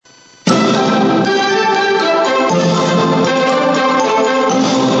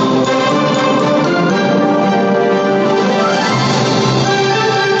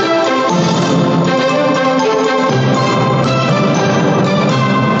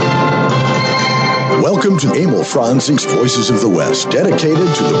Welcome to Emil Franzi's Voices of the West, dedicated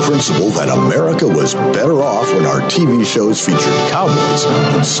to the principle that America was better off when our TV shows featured cowboys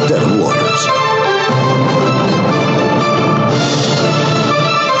instead of lawyers.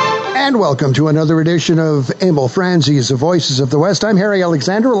 And welcome to another edition of Emil Franzi's Voices of the West. I'm Harry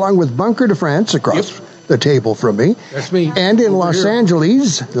Alexander, along with Bunker de France across the table from me. That's me. And in Los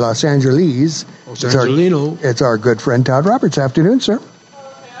Angeles, it's our good friend Todd Roberts. Afternoon, sir.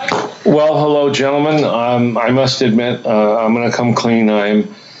 Well, hello, gentlemen. I must admit, I'm going to come clean.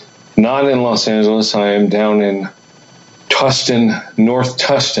 I'm not in Los Angeles. I am down in Tustin, North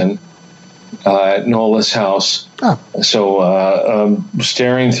Tustin, at Nola's house. Oh. So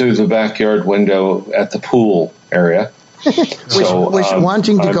staring through the backyard window at the pool area.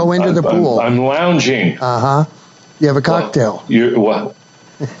 Wanting to go into the pool. I'm lounging. Uh-huh. You have a cocktail. With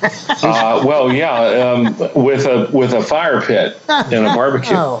a fire pit and a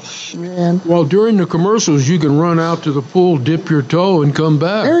barbecue. Oh, man. Well, during the commercials, you can run out to the pool, dip your toe, and come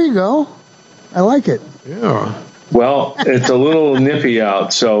back. There you go. I like it. Yeah. Well, it's a little nippy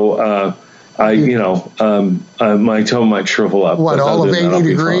out, so my toe might shrivel up. What, all of 80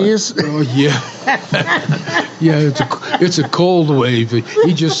 degrees? Oh, yeah. Yeah, it's a cold wave.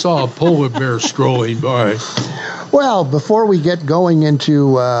 He just saw a polar bear strolling by. Well, before we get going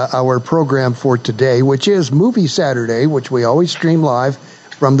into our program for today, which is Movie Saturday, which we always stream live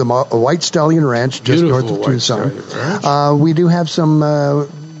from the White Stallion Ranch, just north of Tucson, we do have some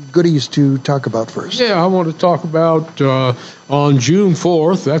goodies to talk about first. Yeah, I want to talk about on June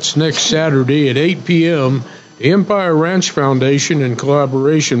 4th, that's next Saturday at 8 p.m., the Empire Ranch Foundation, in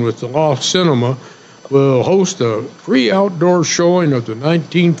collaboration with the Loft Cinema, will host a free outdoor showing of the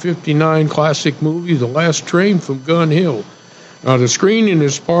 1959 classic movie, The Last Train from Gun Hill. Now, the screening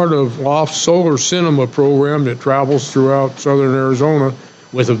is part of Loft's Solar Cinema program that travels throughout southern Arizona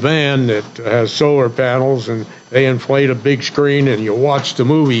with a van that has solar panels, and they inflate a big screen, and you watch the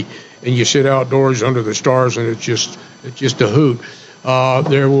movie, and you sit outdoors under the stars, and it's just a hoot.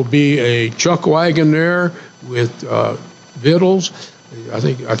 There will be a chuck wagon there with victuals. I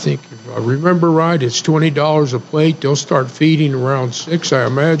think if I remember right, it's $20 a plate. They'll start feeding around 6, I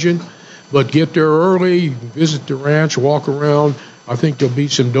imagine. But get there early, visit the ranch, walk around. I think there'll be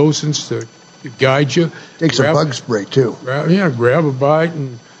some docents to guide you. Take some bug spray, too. Grab a bite.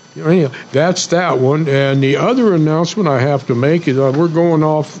 And that's that one. And the other announcement I have to make is we're going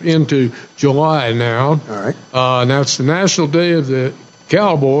off into July now. All right. And that's the National Day of the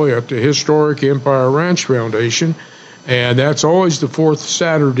Cowboy at the historic Empire Ranch Foundation. And that's always the fourth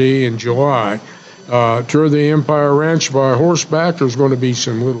Saturday in July. Tour the Empire Ranch by horseback. There's going to be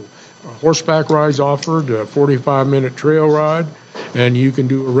some little horseback rides offered, a 45-minute trail ride. And you can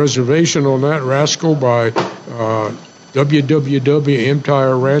do a reservation on that rascal by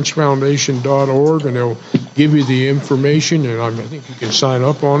www.empireranchfoundation.org, and they'll give you the information, and I think you can sign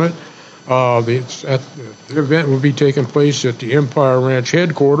up on it. The event will be taking place at the Empire Ranch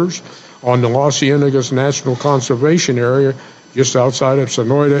headquarters on the Los Ciennegas National Conservation Area, just outside of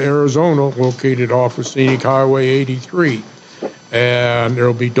Sonoyta, Arizona, located off of Scenic Highway 83. And there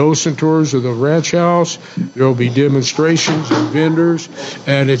will be docent tours of the ranch house. There will be demonstrations and vendors.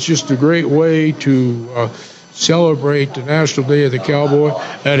 And it's just a great way to celebrate the National Day of the Cowboy.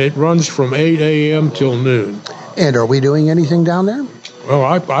 And it runs from 8 a.m. till noon. And are we doing anything down there? Well,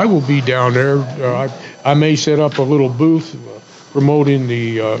 I will be down there. I may set up a little booth promoting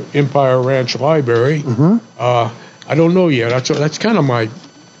the Empire Ranch Library. Mm-hmm. I don't know yet. That's kind of my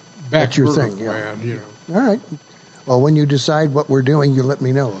That's your thing, plan, yeah. All right. Well, when you decide what we're doing, you let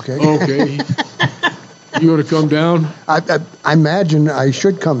me know, okay? Okay. You going to come down? I imagine I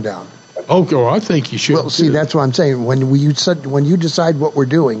should come down. Okay, well, I think you should. Well, see, that's what I'm saying. When you decide what we're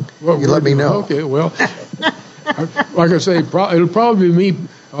doing, you let me know. Okay, well, like I say, it'll probably be me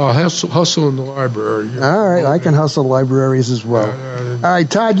hustling the library. All right, I can hustle libraries as well. All right,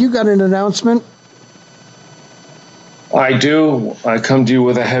 Todd, you got an announcement? I do. I come to you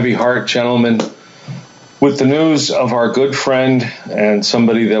with a heavy heart, gentlemen, with the news of our good friend and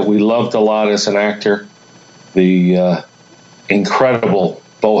somebody that we loved a lot as an actor, the incredible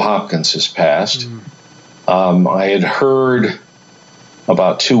Bo Hopkins has passed. I had heard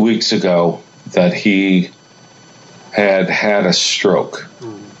about 2 weeks ago that he had had a stroke,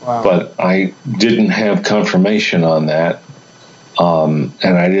 but I didn't have confirmation on that, and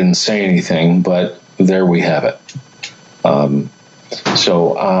I didn't say anything, but there we have it.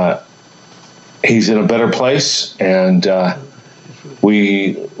 So he's in a better place, and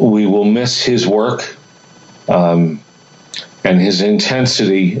we will miss his work and his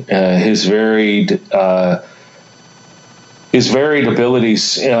intensity, his varied his varied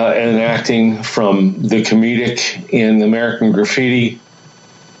abilities in acting, from the comedic in American Graffiti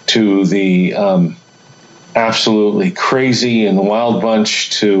to the absolutely crazy in The Wild Bunch,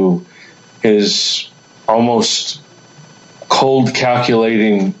 to his almost cold,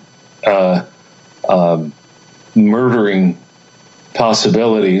 calculating, murdering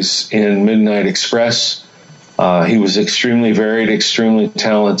possibilities in Midnight Express. He was extremely varied, extremely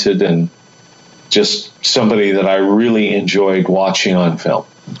talented, and just somebody that I really enjoyed watching on film.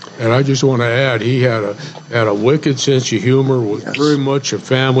 And I just want to add, he had a wicked sense of humor, was very much a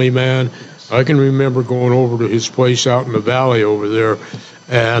family man. I can remember going over to his place out in the valley over there,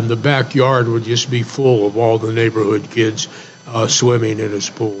 and the backyard would just be full of all the neighborhood kids swimming in his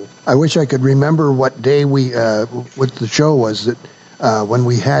pool. I wish I could remember what day what the show was that when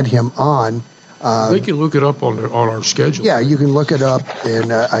we had him on. They can look it up on our schedule. Yeah, you can look it up,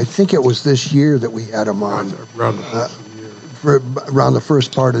 and I think it was this year that we had him on. Around the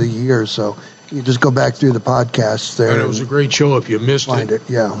first part of the year, so you just go back through the podcasts there. And it was a great show. If you missed it,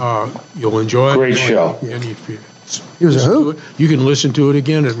 you'll enjoy it. Great show. Yeah. And he was a hoot. You can listen to it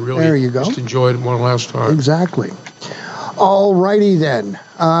again and really there you go. Just enjoy it one last time. Exactly. All righty then.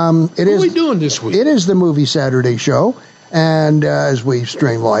 What are we doing this week? It is the Movie Saturday show. And as we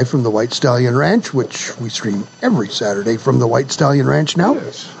stream live from the White Stallion Ranch, which we stream every Saturday from the White Stallion Ranch now,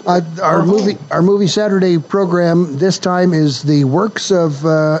 our Movie Saturday program this time is the works of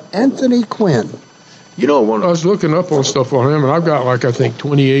Anthony Quinn. You know, when I was looking up on stuff on him, and I've got I think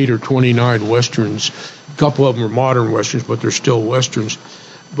 28 or 29 Westerns. A couple of them are modern Westerns, but they're still Westerns.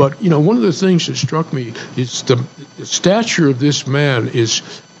 But, one of the things that struck me is the stature of this man is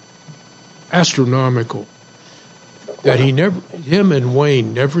astronomical. That him and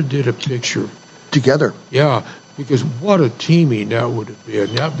Wayne never did a picture together. Yeah, because what a teaming that would have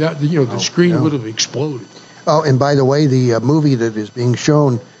been. The screen would have exploded. Oh, and by the way, the movie that is being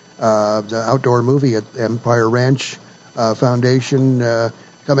shown, the outdoor movie at Empire Ranch Foundation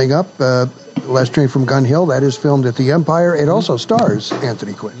coming up, Last Train from Gun Hill, that is filmed at the Empire. It also stars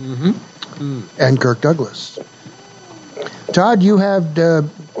Anthony Quinn and Kirk Douglas. Todd, you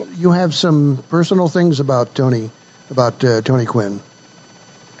have some personal things about Tony Quinn.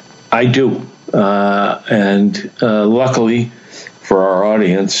 I do. And luckily for our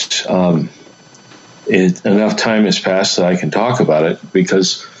audience, enough time has passed that I can talk about it,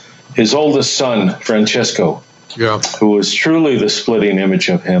 because his oldest son, Francesco, who was truly the splitting image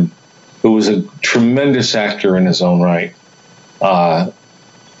of him, who was a tremendous actor in his own right,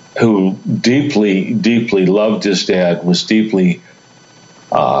 who deeply, deeply loved his dad, was deeply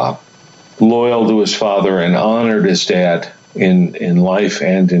loyal to his father, and honored his dad in life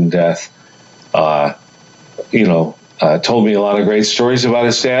and in death. Told me a lot of great stories about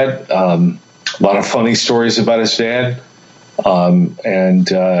his dad, a lot of funny stories about his dad.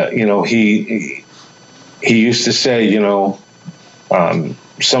 He used to say,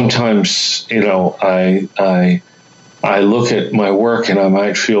 sometimes, I look at my work and I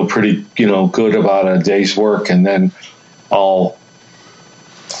might feel pretty, good about a day's work, and then I'll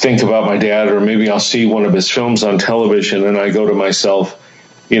think about my dad, or maybe I'll see one of his films on television, and I go to myself,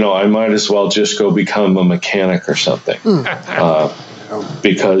 I might as well just go become a mechanic or something.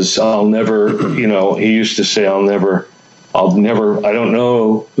 Because I'll never, he used to say, I don't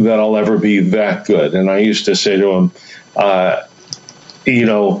know that I'll ever be that good. And I used to say to him,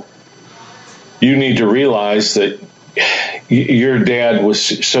 you need to realize that your dad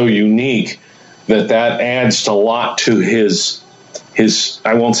was so unique that adds a lot to his,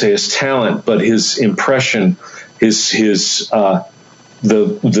 I won't say his talent, but his impression, the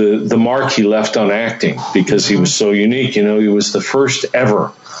mark he left on acting, because he was so unique. He was the first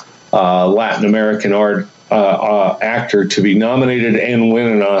ever Latin American actor to be nominated and win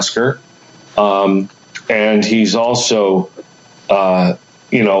an Oscar. And he's also, also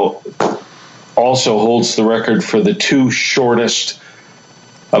holds the record for the two shortest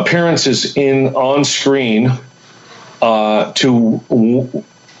appearances on screen to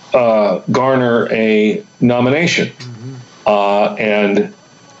garner a nomination, and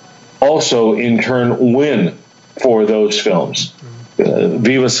also in turn win for those films.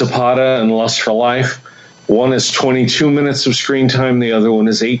 Viva Zapata and Lust for Life. One is 22 minutes of screen time. The other one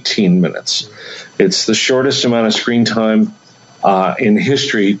is 18 minutes. It's the shortest amount of screen time in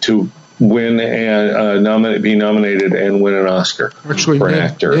history to win and be nominated and win an Oscar. Actually, for an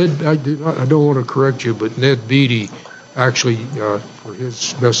actor. I don't want to correct you, but Ned Beatty actually, for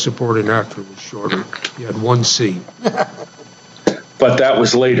his best supporting actor, was shorter. He had one scene. But that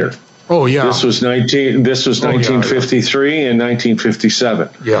was later. Oh yeah. This was 1953 and 1957.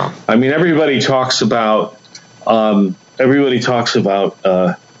 Yeah. I mean, everybody talks about, everybody talks about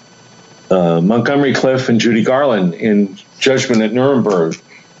Montgomery Clift and Judy Garland in Judgment at Nuremberg,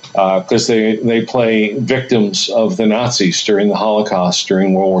 because they play victims of the Nazis during the Holocaust,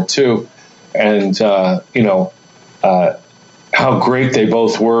 during World War II. And, how great they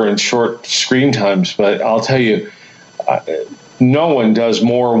both were in short screen times. But I'll tell you, no one does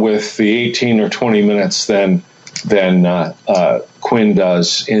more with the 18 or 20 minutes than Quinn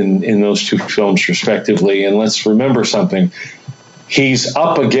does in those two films, respectively. And let's remember something. He's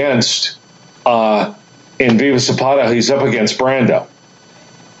up against, in Viva Zapata, he's up against Brando.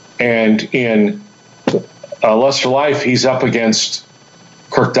 And in Lust for Life, he's up against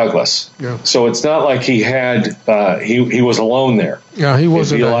Kirk Douglas. Yeah. So it's not like he had he was alone there. Yeah, he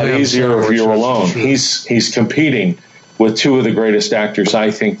wasn't. It'd be a lot easier if you're alone. Sure. He's competing with two of the greatest actors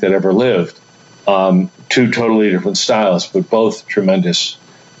I think that ever lived. Two totally different styles, but both tremendous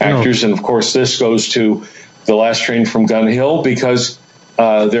actors. And of course, this goes to The Last Train from Gun Hill, because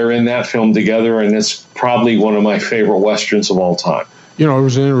they're in that film together, and it's probably one of my favorite Westerns of all time. It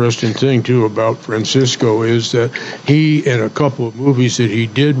was an interesting thing, too, about Francisco is that he, in a couple of movies that he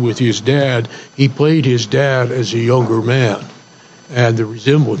did with his dad, he played his dad as a younger man. And the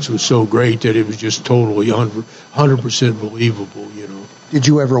resemblance was so great that it was just totally 100% believable, Did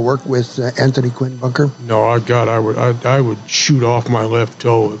you ever work with Anthony Quinn, Bunker? No, I would shoot off my left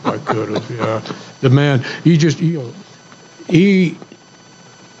toe if I could have. Yeah. The man,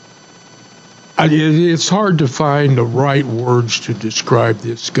 it's hard to find the right words to describe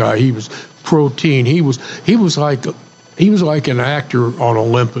this guy. He was protein. He was like an actor on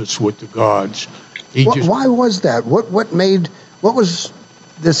Olympus with the gods. Why was that? What was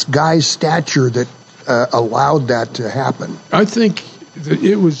this guy's stature that allowed that to happen? I think that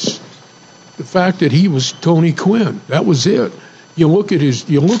it was the fact that he was Tony Quinn. That was it. You look at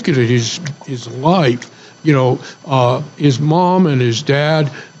his life. His mom and his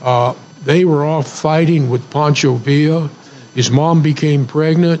dad. They were off fighting with Pancho Villa. His mom became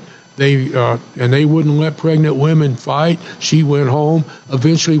pregnant. And they wouldn't let pregnant women fight. She went home.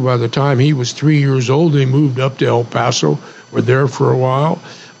 Eventually, by the time he was 3 years old, they moved up to El Paso. Were there for a while.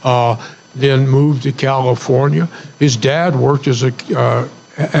 Then moved to California. His dad worked as a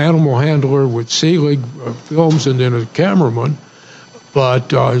animal handler with Selig Films and then a cameraman.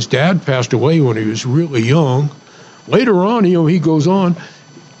 But his dad passed away when he was really young. Later on, he goes on.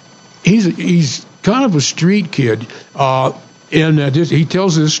 He's kind of a street kid, and he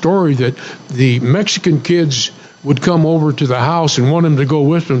tells this story that the Mexican kids would come over to the house and want him to go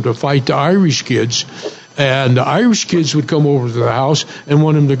with them to fight the Irish kids, and the Irish kids would come over to the house and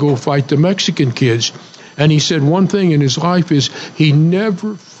want him to go fight the Mexican kids. And he said one thing in his life is he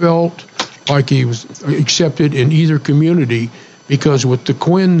never felt like he was accepted in either community, because with the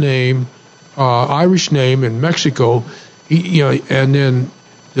Quinn name, Irish name in Mexico, and then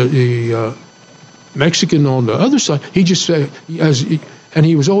the Mexican on the other side, he just said, and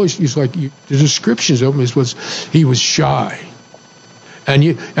he's like, the descriptions of him was he was shy. And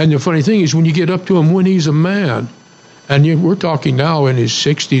the funny thing is, when you get up to him when he's a man, and we're talking now in his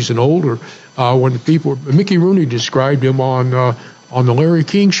 60s and older, when Mickey Rooney described him on the Larry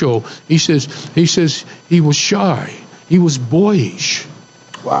King show, he says he was shy, he was boyish.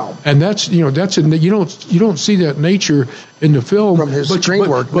 Wow. And that's you don't see that nature in the film from his screen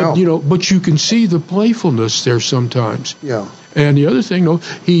work. But you can see the playfulness there sometimes. Yeah. And the other thing,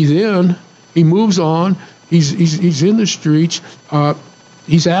 he moves on. He's in the streets.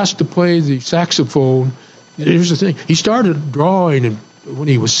 He's asked to play the saxophone. Here's the thing: he started drawing when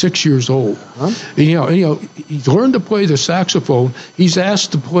he was 6 years old. Uh-huh. And, he's learned to play the saxophone. He's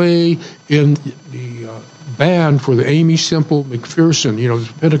asked to play in the band for the Amy Semple McPherson,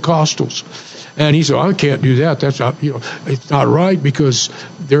 the Pentecostals. And he said, I can't do that. That's not, it's not right, because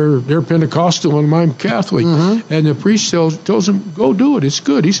they're Pentecostal and I'm Catholic. Mm-hmm. And the priest tells him, go do it. It's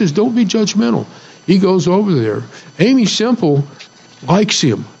good. He says, don't be judgmental. He goes over there. Amy Semple likes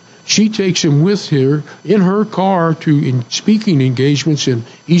him. She takes him with her in her car to speaking engagements in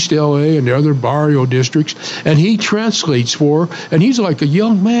East L.A. and the other barrio districts, and he translates for her, and he's like a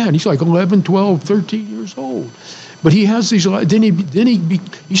young man. He's like 11, 12, 13 years old. But he has these. Then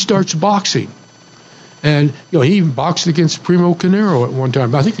he starts boxing, and he even boxed against Primo Carnero at one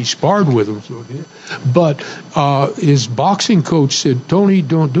time. I think he sparred with him. But his boxing coach said, "Tony,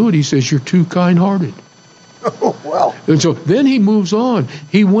 don't do it." He says, "You're too kind-hearted." Oh, wow. And so then he moves on.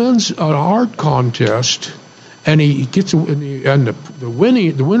 He wins an art contest, and he gets the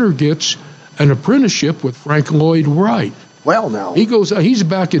winner gets an apprenticeship with Frank Lloyd Wright. Well, now he's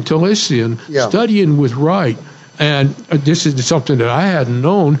back in Taliesin studying with Wright, And this is something that I hadn't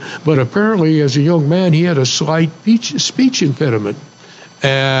known, but apparently as a young man, he had a slight speech impediment.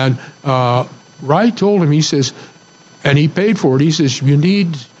 And Wright told him, he says, and he paid for it, he says, you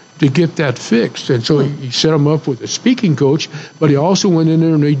need to get that fixed. And so he set him up with a speaking coach, but he also went in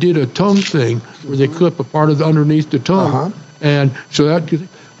there and they did a tongue thing where they clip a part of the underneath the tongue. And so that,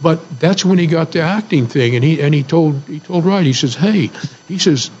 but that's when he got the acting thing. And he told Wright, he says, hey, he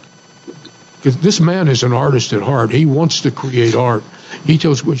says, because this man is an artist at heart. He wants to create art. He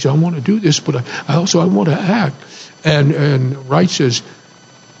tells me, I want to do this, but I want to act. And Wright says,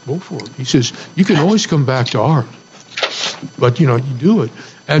 go for it. He says, you can always come back to art, but, you do it.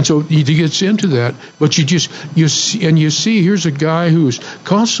 And so he gets into that, but you see, here's a guy who's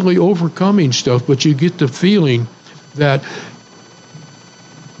constantly overcoming stuff, but you get the feeling that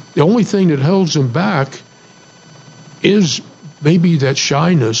the only thing that holds him back is maybe that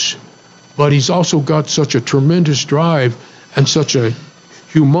shyness, but he's also got such a tremendous drive and such a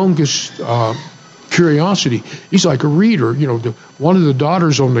humongous curiosity. He's like a reader. One of the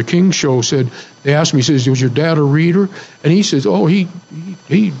daughters on the King show said, they asked me, he says, was your dad a reader? And he says, oh, he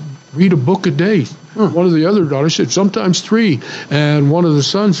read a book a day. One of the other daughters said, sometimes 3. And one of the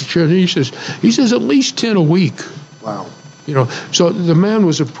sons, he says at least 10 a week. Wow. So the man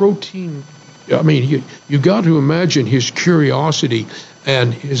was a protein. I mean, you got to imagine his curiosity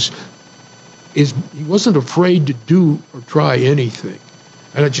and he wasn't afraid to do or try anything.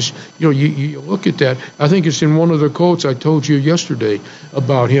 And I just, you look at that. I think it's in one of the quotes I told you yesterday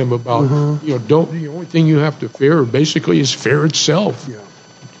about him, about, the only thing you have to fear basically is fear itself. Yeah.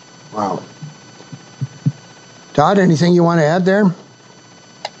 Wow. Todd, anything you want to add there?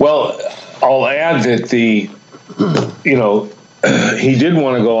 Well, I'll add that he did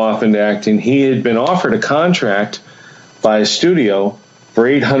want to go off into acting. He had been offered a contract by a studio for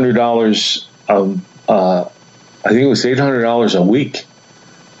 $800, I think it was $800 a week.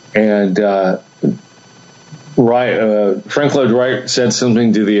 And Frank Lloyd Wright said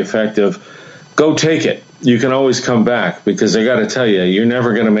something to the effect of, go take it. You can always come back, because I got to tell you, you're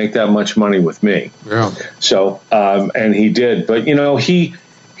never going to make that much money with me. Yeah. So, and he did. But, he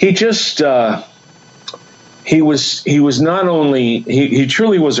just, he was not only, he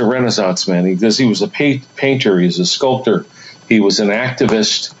truly was a Renaissance man, because he was a painter, he was a sculptor, he was an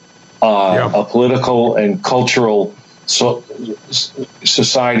activist, a political and cultural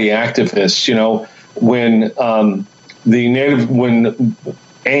society activist. When when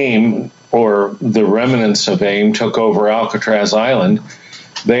AIM, or the remnants of AIM, took over Alcatraz Island,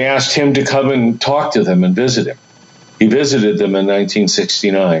 they asked him to come and talk to them and visit him. He visited them in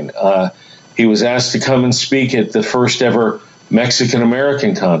 1969. He was asked to come and speak at the first ever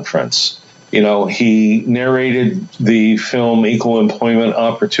Mexican-American conference. He narrated the film Equal Employment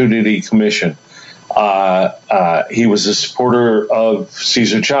Opportunity Commission. He was a supporter of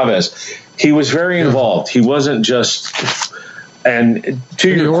Cesar Chavez. He was very involved. He wasn't just, and to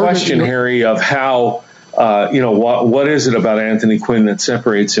your question, Harry, of how, what is it about Anthony Quinn that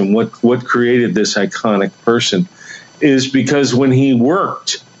separates him? What created this iconic person is because when he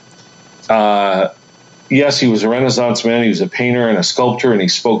worked, yes, he was a Renaissance man. He was a painter and a sculptor, and he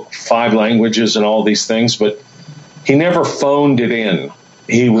spoke 5 languages and all these things, but he never phoned it in.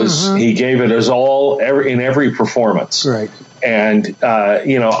 He gave it his all in every performance. Right. And,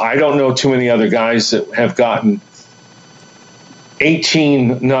 I don't know too many other guys that have gotten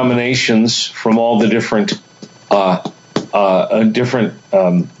 18 nominations from all the different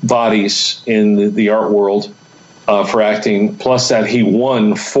bodies in the art world for acting, plus that he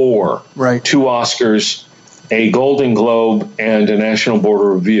won 4, 2 Oscars, a Golden Globe, and a National Board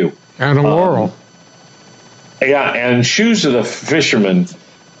of Review. And a Laurel. And Shoes of the Fisherman,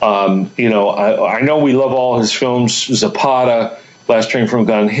 I know we love all his films, Zapata, Last Train from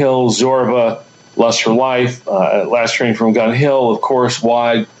Gun Hill, Zorba, Lust for Life, Last Train from Gun Hill, of course,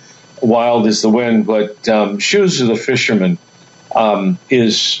 Wild is the Wind, but Shoes of the Fisherman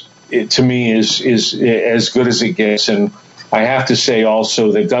is as good as it gets. And I have to say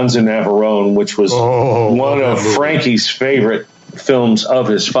also that Guns of Navarone, which was one of Frankie's favorite films of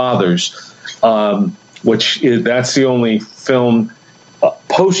his father's, that's the only film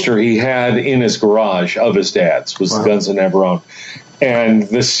poster he had in his garage of his dad's, was the Guns of Navarone. And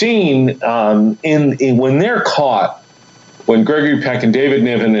the scene in when they're caught, when Gregory Peck and David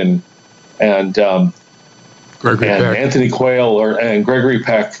Niven and Anthony Quayle and Gregory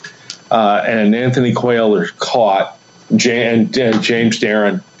Peck and Anthony Quayle are caught, and James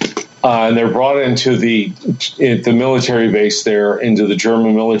Darren, and they're brought into the military base there, into the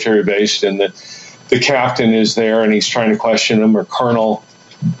German military base, and the captain is there, and he's trying to question him, or colonel,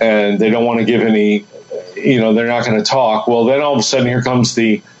 and they don't want to give any they're not going to talk. Well, then all of a sudden here comes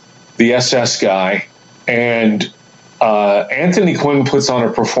the SS guy, and Anthony Quinn puts on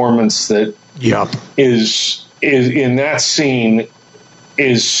a performance that is in that scene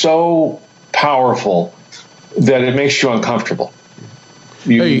is so powerful that it makes you uncomfortable.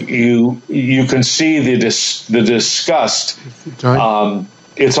 You can see the disgust.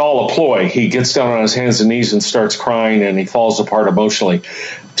 It's all a ploy. He gets down on his hands and knees and starts crying, and he falls apart emotionally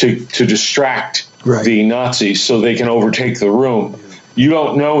to distract the Nazis so they can overtake the room. You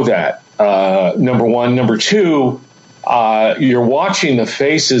don't know that. Number one. Number two, you're watching the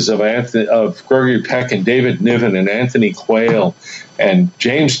faces of Gregory Peck and David Niven and Anthony Quayle and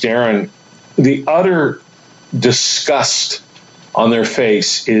James Darren. The utter disgust on their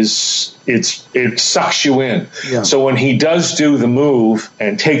face it sucks you in. Yeah. So when he does do the move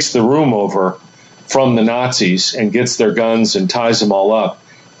and takes the room over from the Nazis and gets their guns and ties them all up,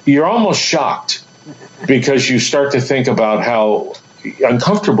 you're almost shocked because you start to think about how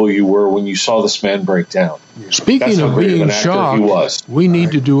uncomfortable you were when you saw this man break down. Speaking of being shocked, we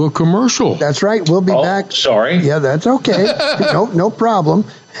need to do a commercial. That's right. We'll be back. Sorry. Yeah, that's okay. No problem.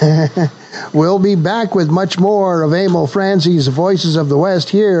 We'll be back with much more of Emil Franzi's Voices of the West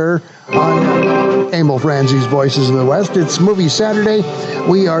here on Emil Franzi's Voices of the West. It's Movie Saturday.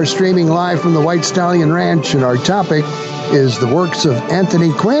 We are streaming live from the White Stallion Ranch, and our topic is the works of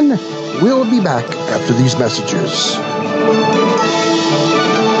Anthony Quinn. We'll be back after these messages.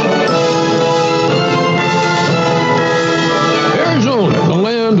 The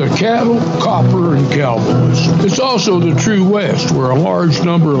land of cattle, copper, and cowboys. It's also the true West, where a large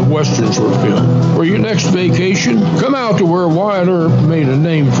number of Westerns were filmed. For your next vacation, come out to where Wyatt Earp made a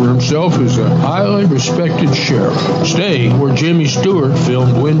name for himself as a highly respected sheriff. Stay where Jimmy Stewart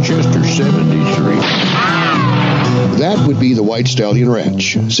filmed Winchester 73. That would be the White Stallion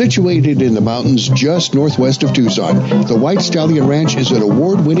Ranch. Situated in the mountains just northwest of Tucson, the White Stallion Ranch is an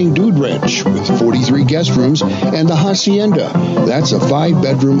award-winning dude ranch with 43 guest rooms and the Hacienda. That's a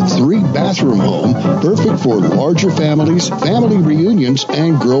 5-bedroom, 3-bathroom home, perfect for larger families, family reunions,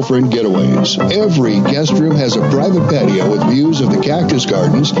 and girlfriend getaways. Every guest room has a private patio with views of the cactus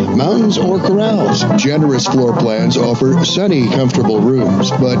gardens, mountains, or corrals. Generous floor plans offer sunny, comfortable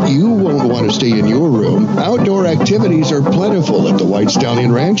rooms, but you won't want to stay in your room. Outdoor activities are plentiful at the White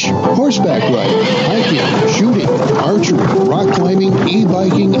Stallion Ranch. Horseback riding, hiking, shooting, archery, rock climbing,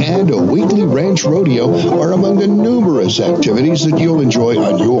 e-biking, and a weekly ranch rodeo are among the numerous activities that you'll enjoy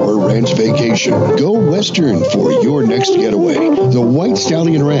on your ranch vacation. Go Western for your next getaway. The White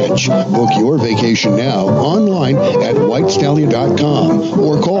Stallion Ranch. Book your vacation now online at whitestallion.com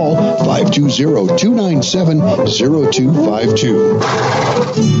or call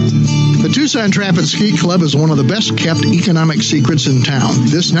 520-297-0252. The Tucson Trap and Ski Club is one of the best-kept economic secrets in town.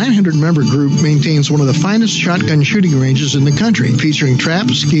 This 900-member group maintains one of the finest shotgun shooting ranges in the country, featuring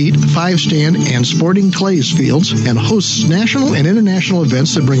trap, skeet, 5-stand, and sporting clays fields, and hosts national and international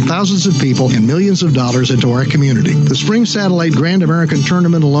events that bring thousands of people and millions of dollars into our community. The Spring Satellite Grand American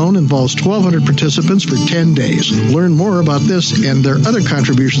Tournament alone involves 1,200 participants for 10 days. Learn more about this and their other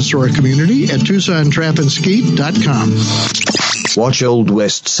contributions to our community at TucsonTrapandSkeet.com. Watch Old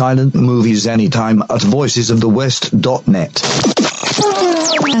West silent movies anytime at voicesofthewest.net.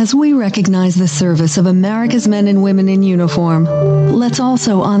 As we recognize the service of America's men and women in uniform, let's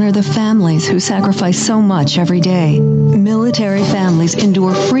also honor the families who sacrifice so much every day. Military families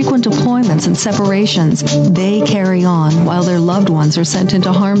endure frequent deployments and separations. They carry on while their loved ones are sent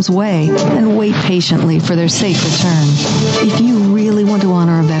into harm's way and wait patiently for their safe return. If you really want to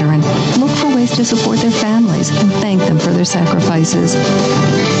honor a veteran, look for ways to support their families and thank them for their sacrifices.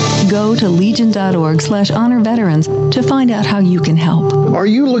 Go to legion.org/honor-veterans to find out how you can help. Are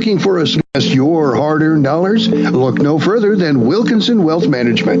you looking for us to invest your hard-earned dollars? Look no further than Wilkinson Wealth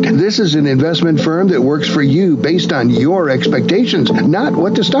Management. This is an investment firm that works for you based on your expectations, not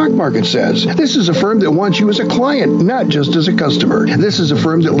what the stock market says. This is a firm that wants you as a client, not just as a customer. This is a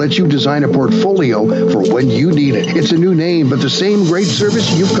firm that lets you design a portfolio for when you need it. It's a new name, but the same great service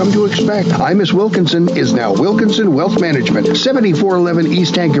you've come to expect. I Miss Wilkinson is now Wilkinson Wealth Management, 7411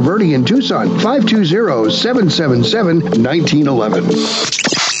 East Tankerverde in Tucson,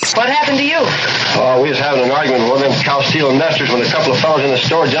 520-777-1911. What happened to you? Oh, we was having an argument with one of them cow stealing nesters when a couple of fellows in the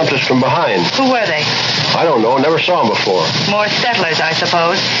store jumped us from behind. Who were they? I don't know. Never saw them before. More settlers, I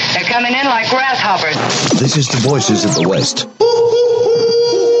suppose. They're coming in like grasshoppers. This is the Voices of the West.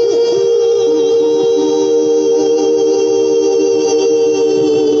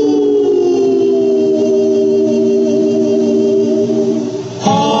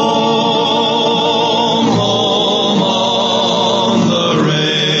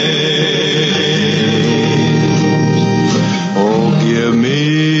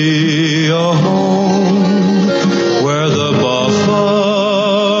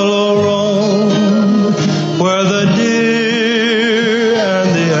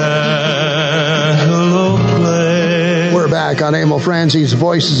 on Emil Franzi's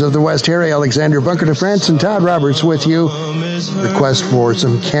Voices of the West. Harry Alexander, Bunker to France, and Todd Roberts with you. Request for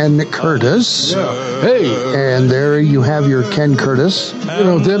some Ken Curtis. Yeah. Hey. And there you have your Ken Curtis. You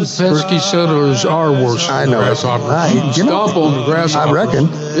know, them pesky settlers are worse than grasshoppers. Stomp on the grasshopper. I reckon.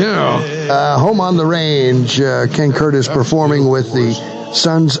 Yeah. Home on the Range, Ken Curtis performing with the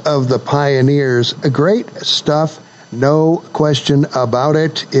Sons of the Pioneers. Great stuff. No question about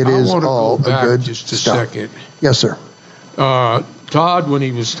it. It is all good just a stuff. Second. Yes, sir. Todd, when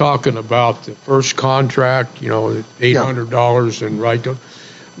he was talking about the first contract, you know, $800 and right to,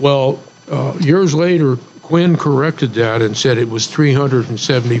 well, years later, Quinn corrected that and said it was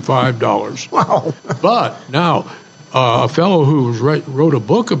 $375. Wow. But now, a fellow who wrote a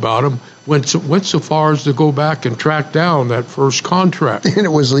book about him went so far as to go back and track down that first contract. And it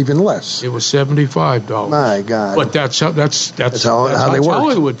was even less. It was $75. My God. But that's how they work.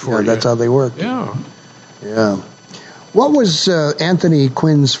 Hollywood for you. That's how they work. Yeah. Yeah. What was Anthony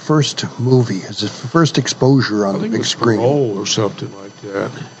Quinn's first movie? His first exposure on the big screen? Parole or something like that.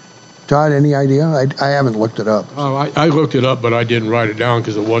 Todd, any idea? I haven't looked it up. Oh, I looked it up, but I didn't write it down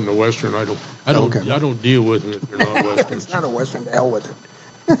because it wasn't a Western. I don't deal with it if they're not Western. It's not a Western. To hell with it.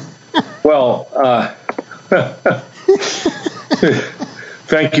 Well,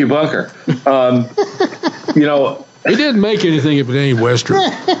 thank you, Bunker. You know, he didn't make anything if it ain't Western.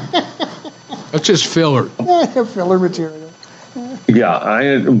 That's just filler. Filler material. Yeah,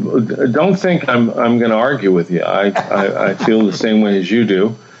 I don't think I'm going to argue with you. I feel the same way as you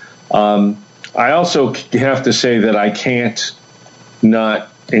do. I also have to say that I can't not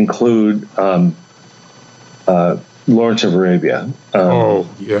include Lawrence of Arabia.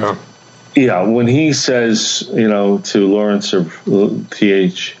 Yeah, when he says, you know, to Lawrence,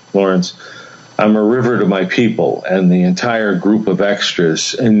 I'm a river to my people, and the entire group of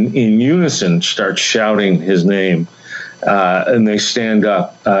extras in unison start shouting his name, and they stand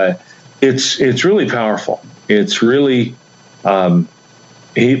up. It's really powerful. It's really,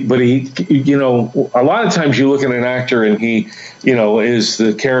 he, you know, a lot of times you look at an actor and he, you know, is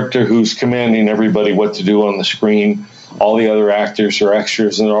the character who's commanding everybody what to do on the screen. All the other actors are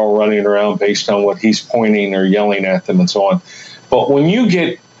extras and they're all running around based on what he's pointing or yelling at them and so on. But when you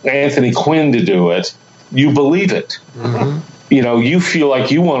get Anthony Quinn to do it, you believe it. Mm-hmm. You know, you feel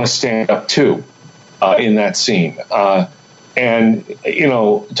like you want to stand up too in that scene. And, you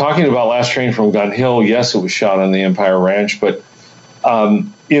know, talking about Last Train from Gun Hill, yes, it was shot on the Empire Ranch, but,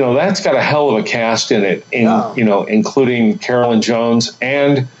 you know, that's got a hell of a cast in it, you know, including Carolyn Jones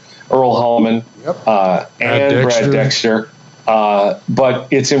and Earl Hallman and Brad Dexter. But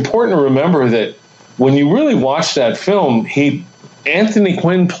it's important to remember that when you really watch that film, Anthony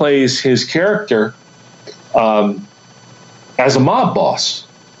Quinn plays his character as a mob boss.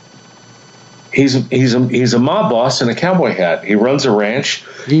 He's a mob boss in a cowboy hat. He runs a ranch.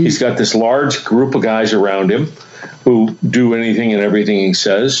 He's got this large group of guys around him who do anything and everything he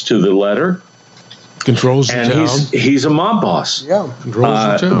says to the letter. Controls the town. He's a mob boss. Yeah,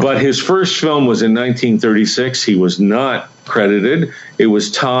 controls the town. But his first film was in 1936. He was not credited. It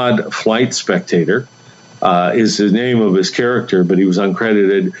was Todd Flight Spectator. Is the name of his character, but he was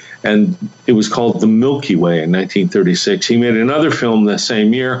uncredited, and it was called The Milky Way in 1936. He made another film that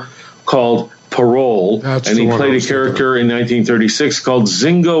same year called Parole, and he played a character in 1936 called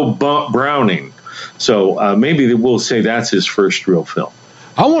Zingo Browning. So maybe we'll say that's his first real film.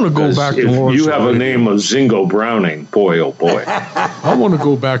 I want to go back to Lawrence. You have a name of Zingo Browning, boy, oh boy. I want to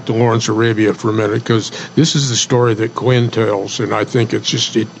go back to Lawrence Arabia for a minute because this is the story that Quinn tells, and I think it's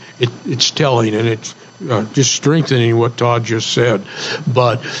just it's telling, and it's just strengthening what Todd just said.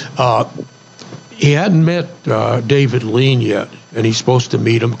 But he hadn't met David Lean yet, and he's supposed to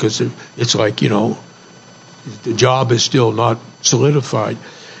meet him because it's like, you know, the job is still not solidified.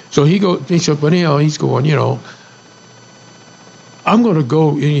 So he said, but anyhow, he's going, you know, I'm going to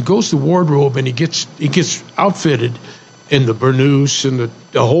go, and he goes to wardrobe and he gets outfitted in the burnous and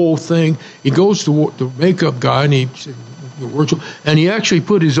the whole thing. He goes to the makeup guy and he works, and he actually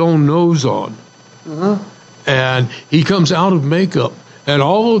put his own nose on. Mm-hmm. And he comes out of makeup, and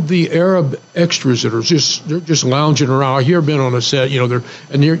all of the Arab extras that are they're just lounging around. I've here been on a set, you know,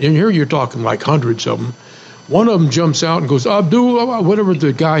 and here you're talking like hundreds of them. One of them jumps out and goes, Abdul, whatever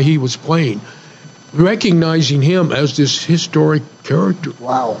the guy he was playing, recognizing him as this historic character.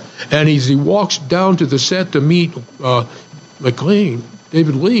 Wow. And as he walks down to the set to meet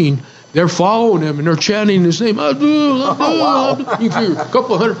David Lean, they're following him and they're chanting his name, Abdul, Abdul. You hear a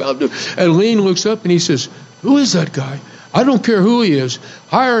couple of hundred, Abdul. And Lean looks up and he says, who is that guy? I don't care who he is.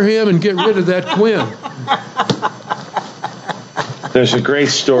 Hire him and get rid of that Quinn. There's a great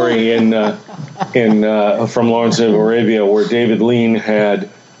story in from Lawrence of Arabia, where David Lean had,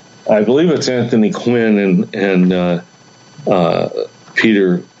 I believe it's Anthony Quinn and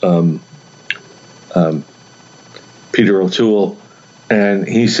Peter O'Toole, and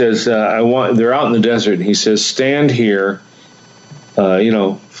he says, they're out in the desert, and he says, stand here,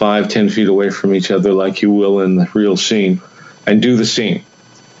 5-10 feet away from each other like you will in the real scene, and do the scene.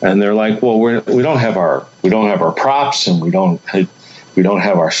 And they're like, well, we don't have our props, and we don't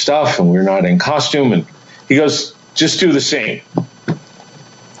have our stuff, and we're not in costume. And he goes, just do the scene.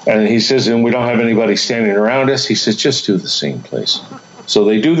 And he says, and we don't have anybody standing around us. He says, just do the scene, please. So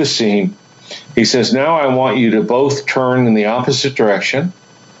they do the scene. He says, now I want you to both turn in the opposite direction,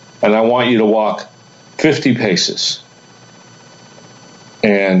 and I want you to walk 50 paces.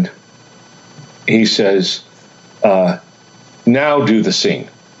 And he says, now do the scene.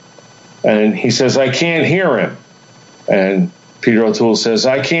 And he says, I can't hear him. And Peter O'Toole says,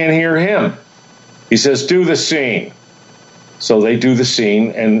 I can't hear him. He says, do the scene. So they do the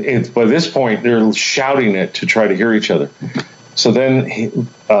scene, and by this point, they're shouting it to try to hear each other. So then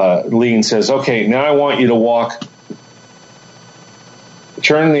Lean says, okay, now I want you to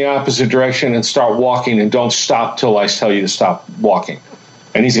turn in the opposite direction and start walking, and don't stop till I tell you to stop walking.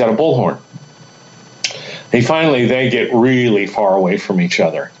 And he's got a bullhorn. They get really far away from each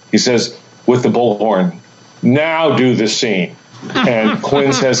other. He says, with the bullhorn, now do the scene. And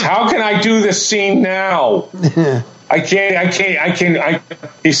Quinn says, how can I do the scene now? I can't.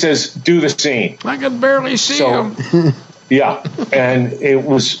 He says, do the scene. I can barely see him. Yeah. And it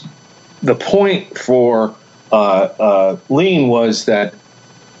was the point for Lean was that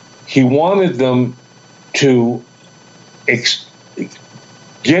he wanted them to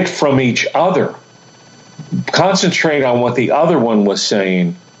get from each other, concentrate on what the other one was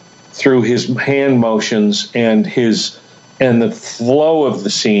saying through his hand motions and the flow of the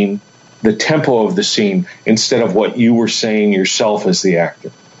scene, the tempo of the scene, instead of what you were saying yourself as the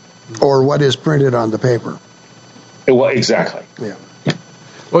actor. Or what is printed on the paper. Well, exactly. Yeah.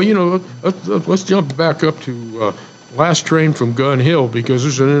 Well, let's jump back up to Last Train from Gun Hill, because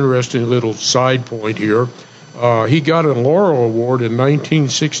there's an interesting little side point here. He got a Laurel Award in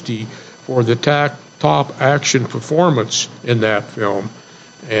 1960 for the top action performance in that film.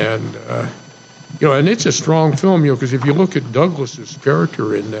 And, and it's a strong film, because if you look at Douglas's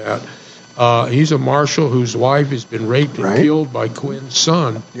character in that, he's a marshal whose wife has been raped and killed by Quinn's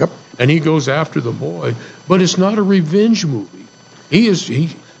son. Yep. And he goes after the boy. But it's not a revenge movie. He's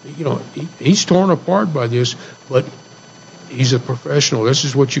torn apart by this, but he's a professional. This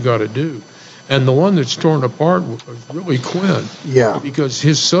is what you got to do. And the one that's torn apart was really Quinn. Yeah. Because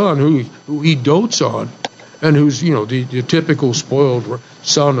his son, who he dotes on, and who's, the typical spoiled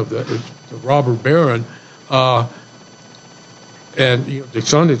son of the robber baron, and the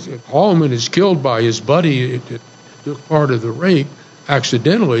son Hallman is killed by his buddy that took part of the rape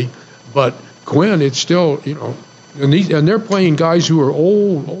accidentally, but Quinn, it's still, and they're playing guys who are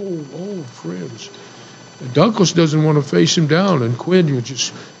old friends. And Douglas doesn't want to face him down, and Quinn, and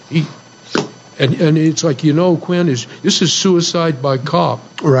it's like, Quinn this is suicide by cop.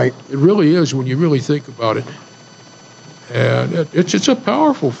 Right. It really is when you really think about it. And it's a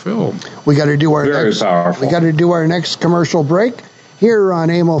powerful film. We got to do our next commercial break here on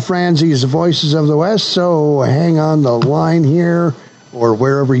Emil Franzi's Voices of the West. So hang on the line here or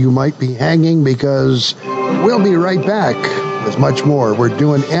wherever you might be hanging, because we'll be right back with much more. We're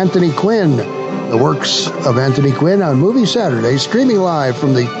doing Anthony Quinn, the works of Anthony Quinn on Movie Saturday, streaming live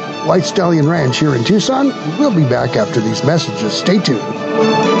from the White Stallion Ranch here in Tucson. We'll be back after these messages. Stay tuned.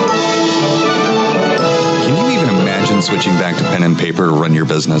 Switching back to pen and paper to run your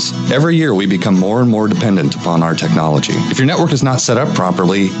business. Every year we become more and more dependent upon our technology. If your network is not set up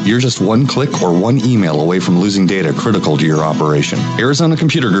properly, you're just one click or one email away from losing data critical to your operation. Arizona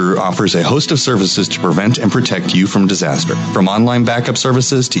Computer Guru offers a host of services to prevent and protect you from disaster. From online backup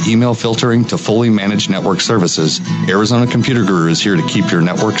services to email filtering to fully managed network services, Arizona Computer Guru is here to keep your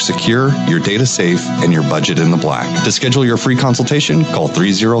network secure, your data safe, and your budget in the black. To schedule your free consultation, call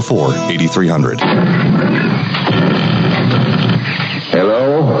 304-8300.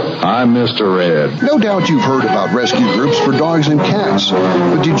 Hello, I'm Mr. Red. No doubt you've heard about rescue groups for dogs and cats,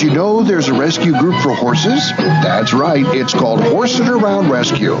 but did you know there's a rescue group for horses? That's right, it's called Horse It Around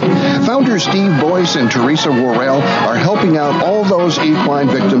Rescue. Founders Steve Boyce and Teresa Worrell are helping out all those equine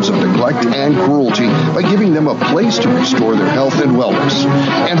victims of neglect and cruelty by giving them a place to restore their health and wellness.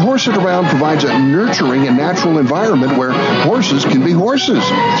 And Horse It Around provides a nurturing and natural environment where horses can be horses,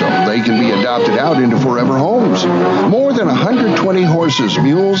 so they can be adopted out into forever homes. More than 120 horses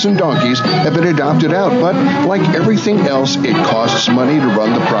mules and donkeys have been adopted out, but like everything else, it costs money to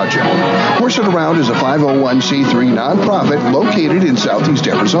run the project. Horse It Around is a 501c3 nonprofit located in southeast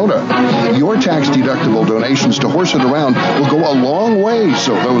Arizona. Your tax-deductible donations to Horse It Around will go a long way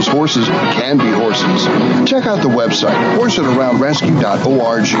so those horses can be horses. Check out the website,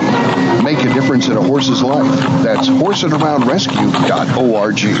 horseitaroundrescue.org. Make a difference in a horse's life. That's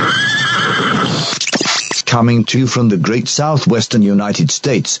horseitaroundrescue.org. Coming to you from the great southwestern United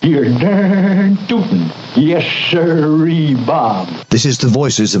States. You're darn tootin'. Yes, sirree, Bob. This is the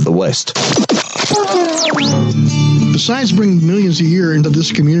Voices of the West. Besides bringing millions a year into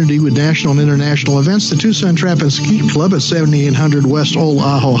this community with national and international events, the Tucson Trap and Skeet Club at 7800 West Old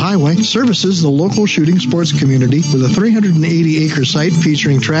Ajo Highway services the local shooting sports community with a 380-acre site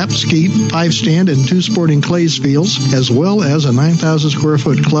featuring trap, skeet, pipe stand, and 2 sporting clays fields, as well as a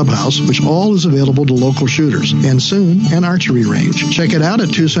 9,000-square-foot clubhouse, which all is available to local shooters, and soon an archery range. Check it out at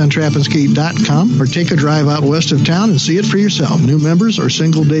TucsonTrapandSkeet.com or take a drive out west of town and see it for yourself. New members or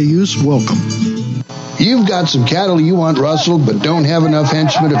single-day use welcome. You've got some cattle you want rustled, but don't have enough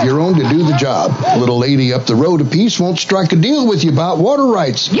henchmen of your own to do the job. Little lady up the road a piece won't strike a deal with you about water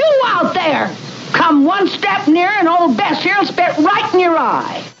rights. You out there! Come one step near and old Bess here will spit right in your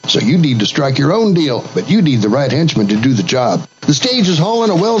eye. So you need to strike your own deal, but you need the right henchman to do the job. The stage is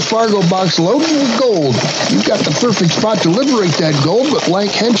hauling a Wells Fargo box loaded with gold. You've got the perfect spot to liberate that gold, but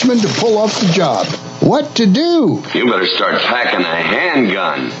blank henchmen to pull off the job. What to do? You better start packing a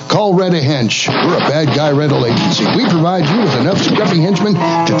handgun. Call Rent-A-Hench. We're a bad guy rental agency. We provide you with enough scruffy henchmen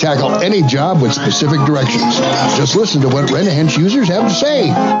to tackle any job with specific directions. Just listen to what Rent-A-Hench users have to say.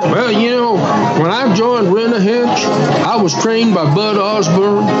 Well, you know, when I joined Rent-A-Hench, I was trained by Bud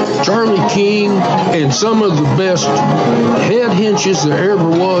Osborne, Charlie King, and some of the best head henches there ever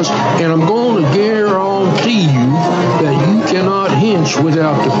was, and I'm going to guarantee you that you cannot hench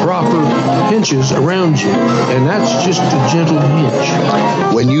without the proper henches around you, and that's just a gentle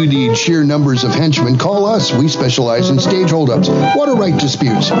hench. When you need sheer numbers of henchmen, call us. We specialize in stage holdups, water right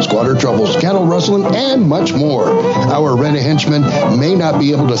disputes, squatter troubles, cattle rustling, and much more. Our Rent-A-Henchmen may not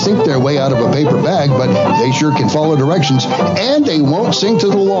be able to think their way out of a paper bag, but they sure can follow directions, and they won't sing to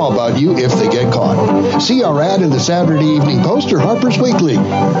the law about you if they get caught. See our ad in the Saturday Evening Post or Harper's Weekly.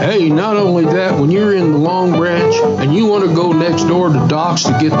 Hey, not only that, when you're in the Long Branch and you want to go next door to Doc's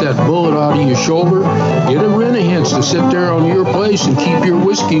to get that bullet out of your shoulder, get a Rent-A-Hench to sit there on your place and keep your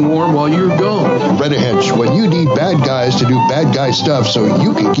whiskey warm while you're gone. Rent-A-Hench, when you need bad guys to do bad guy stuff so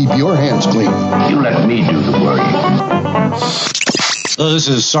you can keep your hands clean. You let me do the work. This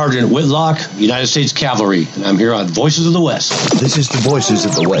is Sergeant Whitlock, United States Cavalry, and I'm here on Voices of the West. This is the Voices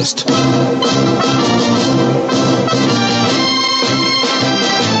of the West.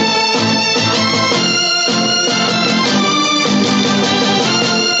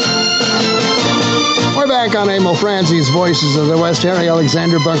 We're back on Emil Francie's Voices of the West. Harry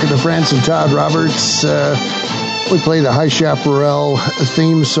Alexander, Bunker DeFrance, and Todd Roberts. We play the High Chaparral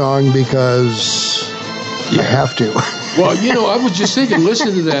theme song because you have to. Well, you know, I was just thinking,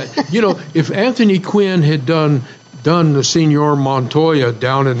 listen to that. You know, if Anthony Quinn had done the Senor Montoya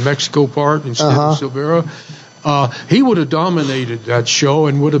down in Mexico Park instead of Silvera, he would have dominated that show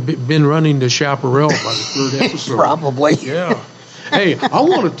and would have been running the Chaparral by the 3rd episode. Probably. Yeah. Hey, I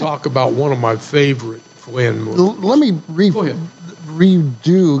want to talk about one of my favorite Quinn movies. Let me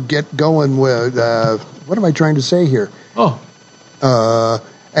get going with, what am I trying to say here?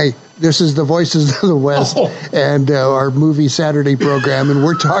 Hey, this is the Voices of the West and our movie Saturday program, and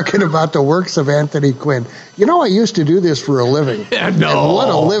we're talking about the works of Anthony Quinn. You know, I used to do this for a living. No. And what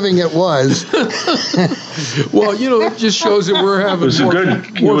a living it was. Well, you know, it just shows that we're having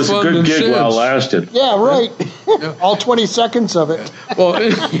it was a good gig while it lasted. Yeah, right. All 20 seconds of it. Well,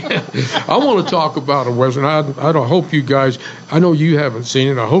 I want to talk about a Western. I hope you guys, I know you haven't seen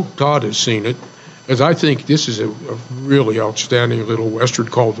it. I hope Todd has seen it, because I think this is a really outstanding little Western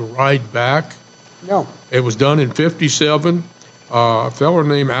called The Ride Back. No. It was done in 1957. A fellow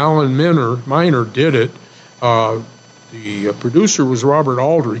named Alan Miner did it. The producer was Robert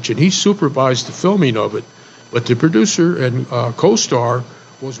Aldrich, and he supervised the filming of it. But the producer and co-star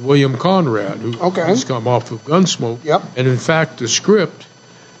was William Conrad, who has come off of Gunsmoke. Yep. And in fact, the script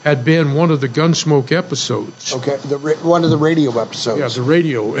had been one of the Gunsmoke episodes. Okay, one of the radio episodes. Yeah, the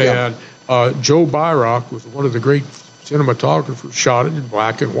radio. Yeah. And Joe Byrock was one of the great cinematographers, shot it in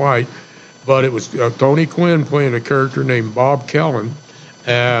black and white. But it was Tony Quinn playing a character named Bob Kellen,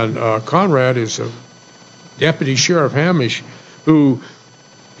 and Conrad is a Deputy Sheriff Hamish, who,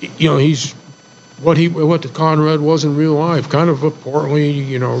 you know, he's what the Conrad was in real life, kind of a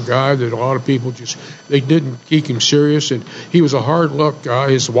portly, guy that a lot of people they didn't take him serious, and he was a hard luck guy.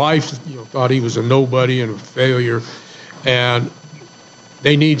 His wife, thought he was a nobody and a failure, and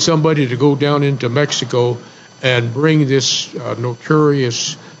they need somebody to go down into Mexico and bring this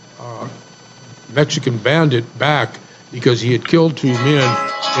notorious Mexican bandit back because he had killed 2 men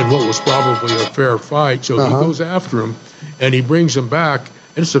in what was probably a fair fight. So he goes after him, and he brings them back.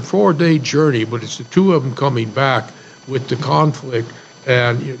 And it's a 4-day journey, but it's the 2 of them coming back with the conflict.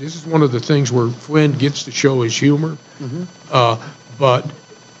 And this is one of the things where Quinn gets to show his humor. But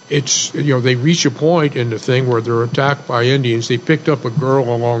it's, they reach a point in the thing where they're attacked by Indians. They picked up a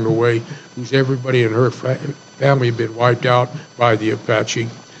girl along the way whose everybody in her family had been wiped out by the Apache.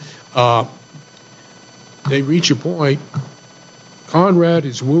 They reach a point. Conrad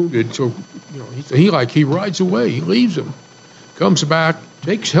is wounded, so he rides away. He leaves him, comes back,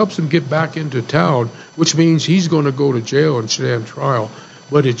 helps him get back into town, which means he's going to go to jail and stand trial.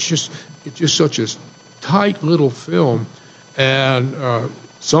 But it's just such a tight little film, and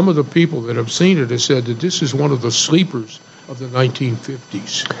some of the people that have seen it have said that this is one of the sleepers of the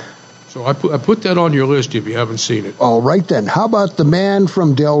 1950s. So I put that on your list if you haven't seen it. All right then. How about The Man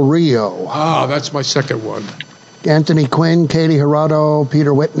from Del Rio? That's my second one. Anthony Quinn, Katie Hirado,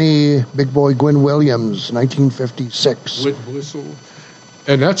 Peter Whitney, Big Boy Gwyn Williams, 1956. Whit Blissel.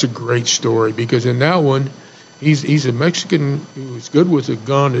 And that's a great story because in that one, he's a Mexican who's good with a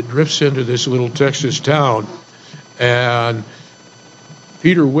gun that drifts into this little Texas town. And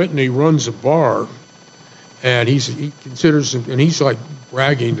Peter Whitney runs a bar, and he considers him, and he's like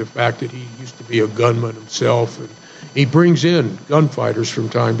bragging the fact that he used to be a gunman himself, and he brings in gunfighters from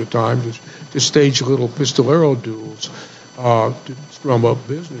time to time to stage little pistolero duels to drum up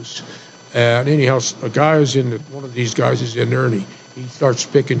business. And anyhow, one of these guys is in there, and he starts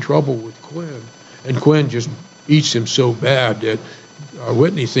picking trouble with Quinn, and Quinn just beats him so bad that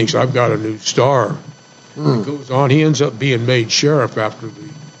Whitney thinks, I've got a new star. He goes on. He ends up being made sheriff after the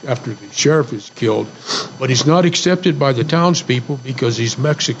sheriff is killed, but he's not accepted by the townspeople because he's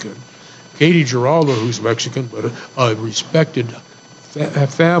Mexican. Katie Giraldo, who's Mexican, but a respected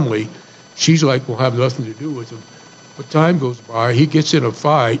family, she's like, will have nothing to do with him. But time goes by. He gets in a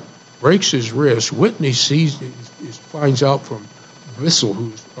fight, breaks his wrist. Whitney finds out from Bissell,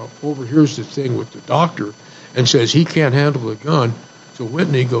 who overhears the thing with the doctor, and says he can't handle the gun. So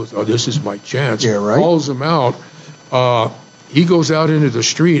Whitney goes, this is my chance. Yeah, right. Calls him out. He goes out into the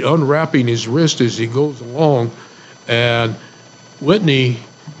street, unwrapping his wrist as he goes along, and Whitney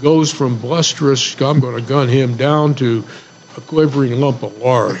goes from blusterous, I'm going to gun him, down to a quivering lump of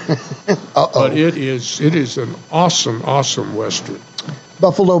lard. But it is an awesome, awesome Western.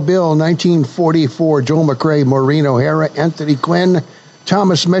 Buffalo Bill, 1944, Joel McRae, Maureen O'Hara, Anthony Quinn,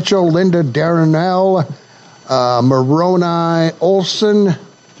 Thomas Mitchell, Linda Darnell, Moroni Olson,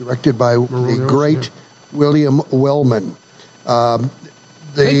 directed by the great William Wellman.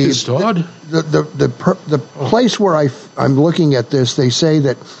 The place where I'm looking at this, they say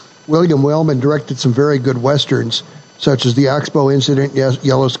that William Wellman directed some very good westerns, such as The Oxbow Incident,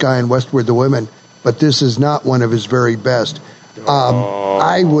 Yellow Sky, and Westward the Women, but this is not one of his very best.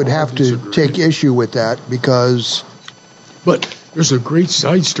 I would have to take issue with that because... But there's a great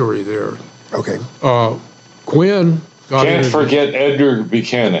side story there. Okay. Quinn got Can't forget Edgar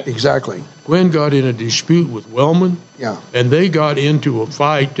Buchanan. Exactly. Quinn got in a dispute with Wellman. Yeah. And they got into a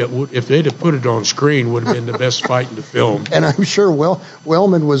fight that would, if they'd have put it on screen, would have been the best fight in the film. And I'm sure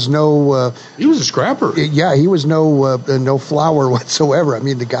Wellman was no... he was a scrapper. Yeah, he was no flower whatsoever. I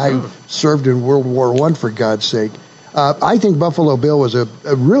mean, the guy served in World War I, for God's sake. I think Buffalo Bill was a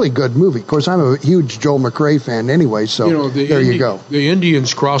really good movie. Of course, I'm a huge Joel McRae fan anyway, so there you go. The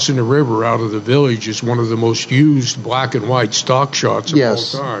Indians crossing the river out of the village is one of the most used black and white stock shots of all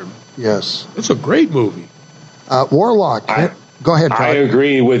time. Yes. It's a great movie. Warlock. Go ahead, Todd. I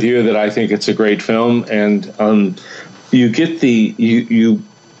agree with you that I think it's a great film, and you get you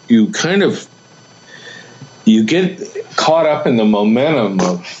get caught up in the momentum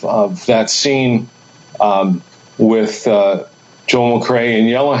of that scene with Joel McRae and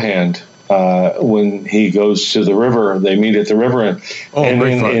Yellowhand when he goes to the river. They meet at the river,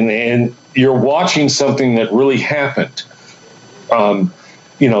 and you're watching something that really happened.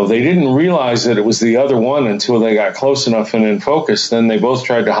 They didn't realize that it was the other one until they got close enough and in focus. Then they both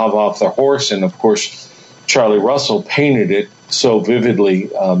tried to hop off their horse, and of course, Charlie Russell painted it so vividly.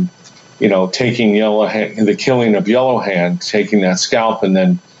 Taking the killing of Yellowhand, taking that scalp, and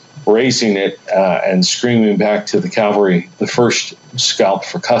then raising it and screaming back to the cavalry, the first scalp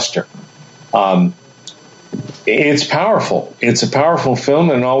for Custer. It's powerful. It's a powerful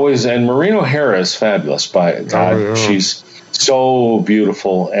film, and Maureen O'Hara is fabulous. By God, she's so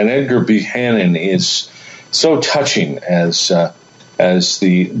beautiful, and Edgar Buchanan is so touching as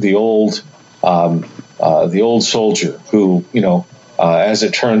the old soldier who, as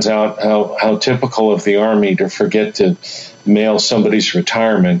it turns out, how typical of the Army to forget to mail somebody's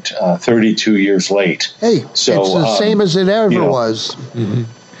retirement 32 years late. Hey, so, it's the same as it ever was. Mm-hmm.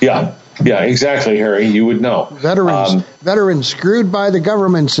 Yeah, exactly, Harry. You would know. Veterans screwed by the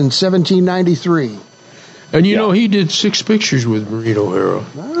government since 1793. And he did 6 pictures with Maureen O'Hara.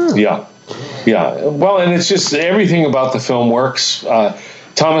 Ah. Yeah. Well, and it's just everything about the film works.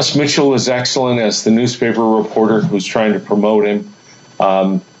 Thomas Mitchell is excellent as the newspaper reporter who's trying to promote him.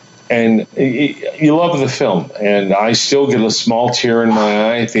 And you love the film. And I still get a small tear in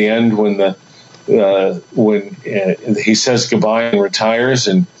my eye at the end when he says goodbye and retires,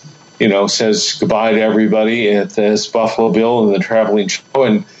 and says goodbye to everybody at this Buffalo Bill and the traveling show,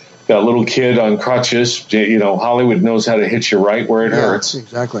 and that little kid on crutches. Hollywood knows how to hit you right where it hurts.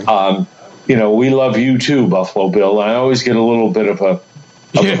 Exactly. We love you too, Buffalo Bill. I always get a little bit of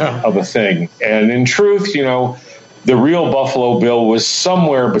a thing. And in truth, the real Buffalo Bill was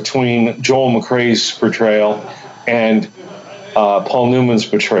somewhere between Joel McCrea's portrayal and Paul Newman's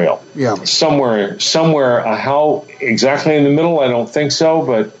portrayal. Yeah. Somewhere, how exactly in the middle, I don't think so,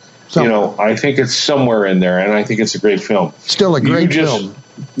 but I think it's somewhere in there, and I think it's a great film. Still a great film.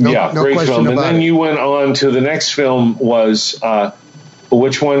 No great film. And then you went on to the next film was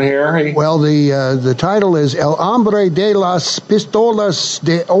which one, Harry? Well, the title is El Hombre de las Pistolas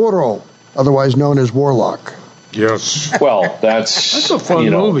de Oro, otherwise known as Warlock. Yes. Well, that's a fun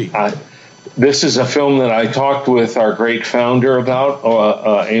movie. This is a film that I talked with our great founder about,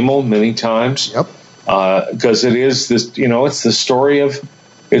 Emil, many times. Yep. Because it is this, it's the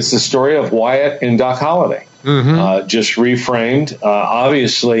story of Wyatt and Doc Holliday, just reframed.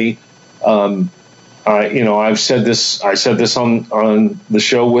 Obviously, I said this on the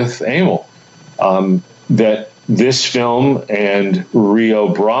show with Emil, that this film and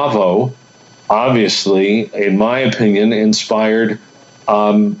Rio Bravo, obviously, in my opinion, inspired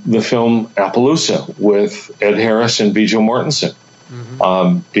the film Appaloosa with Ed Harris and Viggo Mortensen,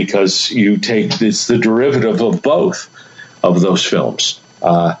 because it's the derivative of both of those films.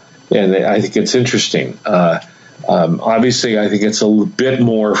 And I think it's interesting. Obviously, I think it's a bit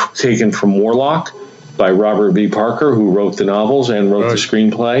more taken from Warlock by Robert B. Parker, who wrote the novels and wrote the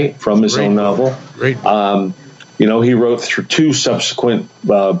screenplay from his own novel. Great. He wrote 2 subsequent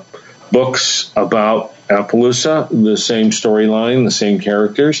books about Appaloosa, the same storyline, the same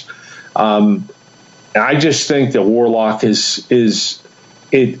characters. I just think that Warlock there's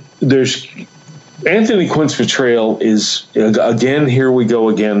Anthony Quinn's portrayal is, again, here we go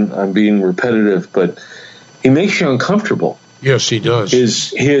again, I'm being repetitive, but he makes you uncomfortable. Yes, he does.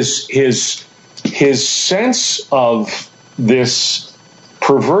 His sense of this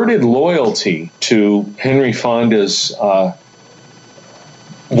perverted loyalty to Henry Fonda's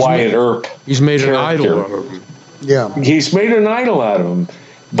Wyatt Earp. He's made character. An idol out of him. Yeah. He's made an idol out of him.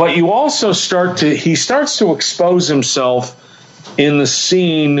 But you also he starts to expose himself in the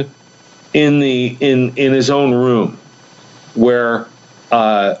scene in his own room, where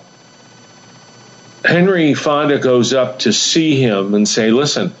Henry Fonda goes up to see him and say,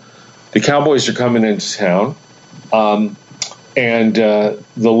 listen, the Cowboys are coming into town, and the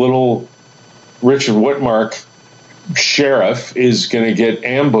little Richard Whitmark sheriff is going to get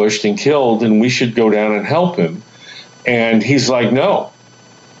ambushed and killed, and we should go down and help him. And he's like, no,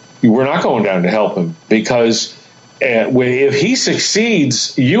 we're not going down to help him, because if he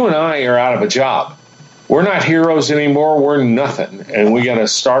succeeds, you and I are out of a job. We're not heroes anymore. We're nothing. And we got to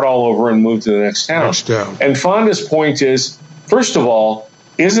start all over and move to the next town. And Fonda's point is, first of all,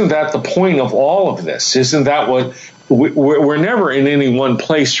 isn't that the point of all of this? Isn't that what we're never in any one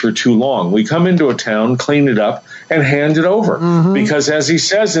place for too long. We come into a town, clean it up, and hand it over. Because as he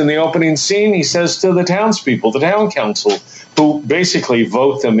says in the opening scene, he says to the townspeople, the town council, who basically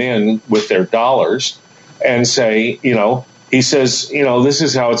vote them in with their dollars, and say, he says, this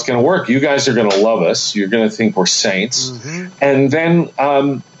is how it's going to work. You guys are going to love us. You're going to think we're saints. And then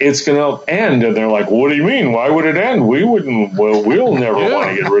it's going to end. And they're like, what do you mean? Why would it end? We'll never want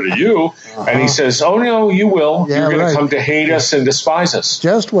to get rid of you. And he says, oh, no, you will. Yeah, you're going to come to hate us and despise us.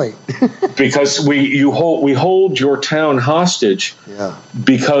 Just wait. Because we hold your town hostage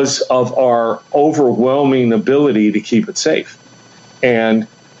because of our overwhelming ability to keep it safe. And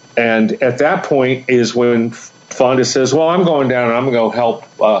at that point is when Fonda says, well, I'm going down and I'm going to go help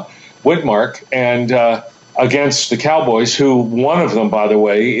Whitmark. And against the Cowboys, who one of them, by the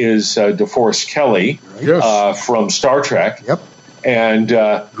way, is DeForest Kelley from Star Trek. Yep. And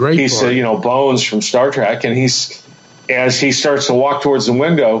he's, Bones from Star Trek. And as he starts to walk towards the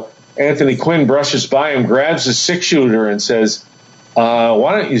window, Anthony Quinn brushes by him, grabs his 6-shooter, and says,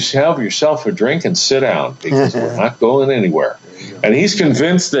 why don't you have yourself a drink and sit down, because we're not going anywhere. And he's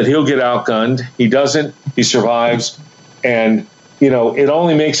convinced that he'll get outgunned. He doesn't. He survives. And, it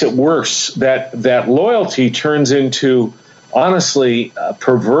only makes it worse. That loyalty turns into, honestly, a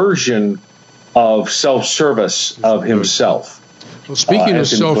perversion of self-service of himself. Well, speaking of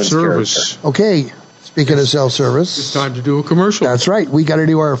self-service. Okay. Speaking of self-service. It's time to do a commercial. That's right. We got to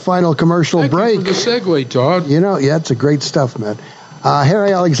do our final commercial break. Thank you for the segue, Todd. It's a great stuff, man.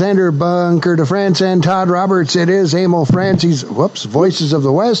 Harry Alexander, Bunker DeFrance, and Todd Roberts. It is Emil Francis, Voices of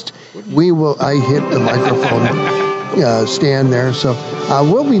the West. I hit the microphone stand there. So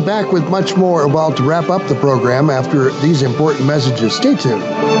we'll be back with much more, to wrap up the program after these important messages. Stay tuned.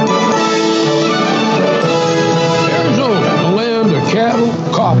 Cattle,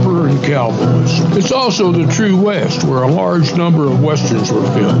 copper, and cowboys. It's also the true West, where a large number of Westerns were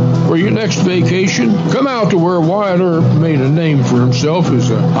filmed. For your next vacation, come out to where Wyatt Earp made a name for himself as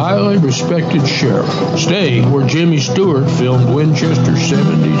a highly respected sheriff. Stay where Jimmy Stewart filmed Winchester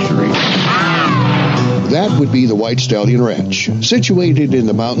 73. That would be the White Stallion Ranch. Situated in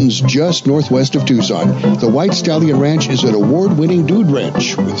the mountains just northwest of Tucson, the White Stallion Ranch is an award-winning dude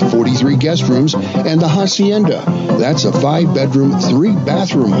ranch with 43 guest rooms and the Hacienda. That's a 5-bedroom,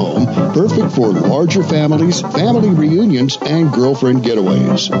 3-bathroom home, perfect for larger families, family reunions, and girlfriend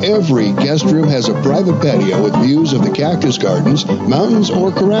getaways. Every guest room has a private patio with views of the cactus gardens, mountains,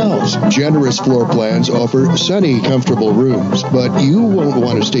 or corrals. Generous floor plans offer sunny, comfortable rooms, but you won't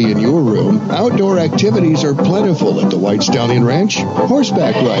want to stay in your room. Outdoor activities are plentiful at the White Stallion Ranch.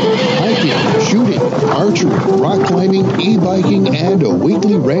 Horseback riding, hiking, shooting, archery, rock climbing, e-biking, and a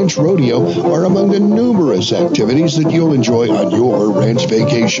weekly ranch rodeo are among the numerous activities that you'll enjoy on your ranch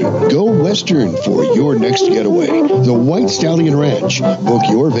vacation. Go Western for your next getaway. The White Stallion Ranch. Book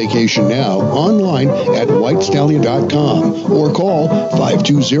your vacation now online at whitestallion.com or call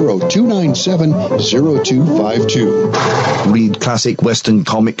 520-297-0252. Read classic Western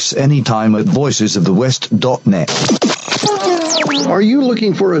comics anytime at voicesofthewest.net. Are you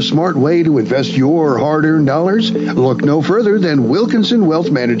looking for a smart way to invest your hard-earned dollars? Look no further than Wilkinson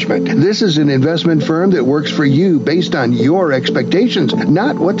Wealth Management. This is an investment firm that works for you based on your expectations,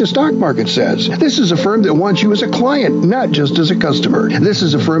 not what the stock market says. This is a firm that wants you as a client, not just as a customer. This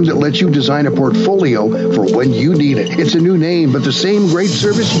is a firm that lets you design a portfolio for when you need it. It's a new name, but the same great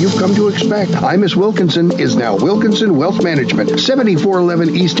service you've come to expect. Miss Wilkinson is now Wilkinson Wealth Management,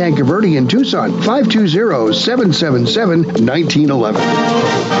 7411 East Tanque Verde in Tucson, 520-777-1911.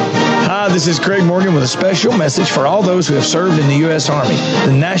 Hi, this is Craig Morgan with a special message for all those who have served in the U.S. Army.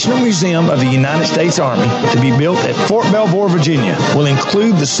 The National Museum of the United States Army, to be built at Fort Belvoir, Virginia, will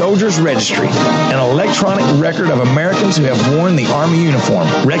include the Soldier's Registry, an electronic record of Americans who have worn the Army uniform,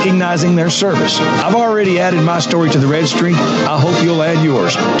 recognizing their service. I've already added my story to the registry. I hope you'll add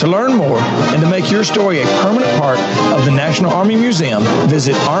yours. To learn more and to make your story a permanent part of the National Army Museum,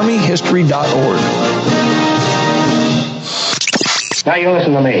 visit armyhistory.org. Now you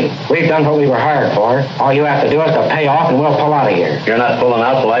listen to me. We've done what we were hired for. All you have to do is to pay off and we'll pull out of here. You're not pulling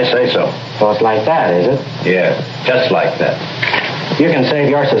out till I say so. So it's like that, is it? Yeah, just like that. You can save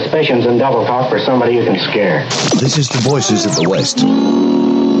your suspicions and double talk for somebody you can scare. This is the Voices of the West.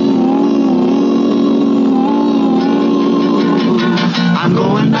 I'm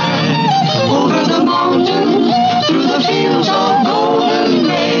going back over the mountains, through the fields of golden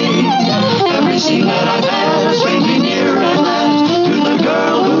grain. Every scene that I pass brings me near at last to the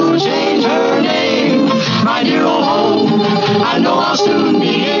girl who changed her name. My dear old home, I know I'll soon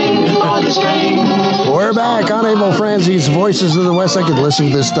be in for this train. We're back on Emil Francis, Voices of the West. I could listen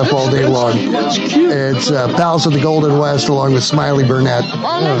to this stuff all day long. It's Pals of the Golden West along with Smiley Burnett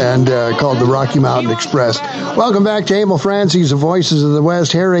and called the Rocky Mountain Express. Welcome back to Emil Francis, Voices of the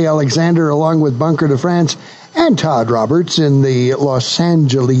West. Harry Alexander along with Bunker DeFrance and Todd Roberts in the Los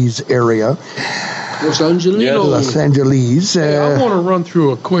Angeles area. Los Angeles. Yes. Los Angeles. Hey, I want to run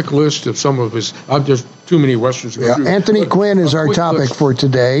through a quick list of some of his. I'm just too many Westerns. Yeah, Anthony Quinn is our topic for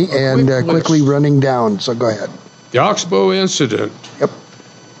today, and quickly running down. So go ahead. The Oxbow Incident. Yep.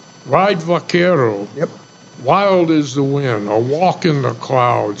 Ride Vaquero. Yep. Wild is the Wind. A Walk in the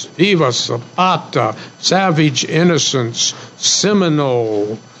Clouds. Viva Zapata. Savage Innocence.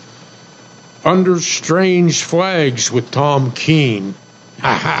 Seminole. Under Strange Flags with Tom Keene.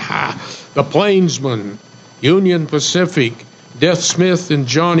 Ha ha ha. The Plainsman, Union Pacific, Death Smith and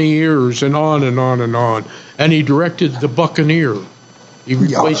Johnny Ears and on and on and on. And he directed The Buccaneer. He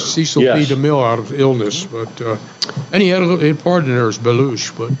replaced Cecil B. DeMille out of illness, and he had a part in there as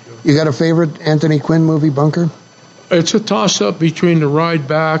Belushi. But you got a favorite Anthony Quinn movie, Bunker? It's a toss-up between The Ride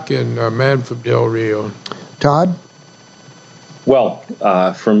Back and Man from Del Rio. Todd? Well,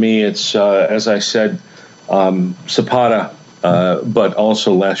 for me, it's as I said, Zapata, but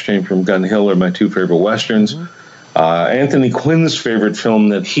also Last Train from Gun Hill are my two favorite westerns. Anthony Quinn's favorite film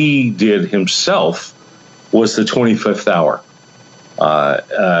that he did himself was The 25th Hour.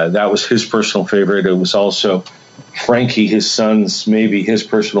 That was his personal favorite. It was also Frankie, his son's, maybe his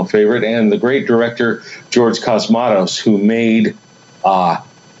personal favorite, and the great director George Cosmatos, who made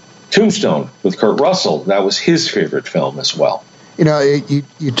Tombstone with Kurt Russell. That was his favorite film as well. You know,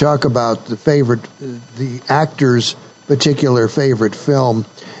 you talk about the actor's particular favorite film,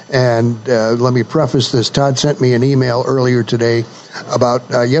 and let me preface this. Todd sent me an email earlier today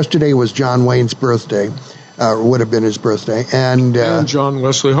about yesterday was John Wayne's birthday. Would have been his birthday, and John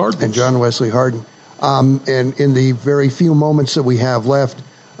Wesley Hardin. And John Wesley Hardin. And in the very few moments that we have left,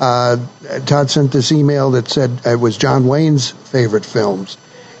 Todd sent this email that said it was John Wayne's favorite films,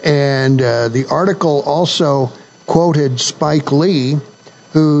 and the article also quoted Spike Lee,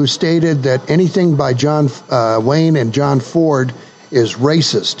 who stated that anything by John Wayne and John Ford is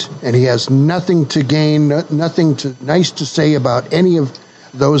racist, and he has nothing to gain, nothing nice to say about any of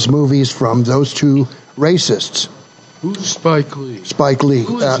those movies from those two racists. Who's Spike Lee? Spike Lee.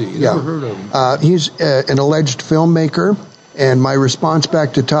 Who is he? Never heard of him. He's an alleged filmmaker, and my response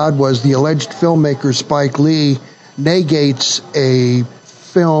back to Todd was the alleged filmmaker Spike Lee negates a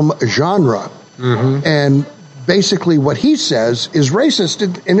film genre. Mm-hmm. And basically what he says is racist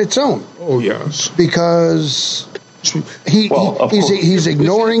in its own. Oh, yes. Because he's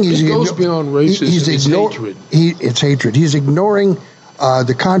ignoring... It goes beyond racism. It's hatred. It's hatred. He's ignoring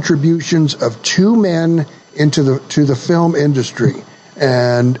the contributions of two men to the film industry,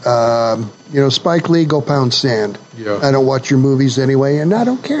 and Spike Lee, go pound sand. Yeah. I don't watch your movies anyway, and I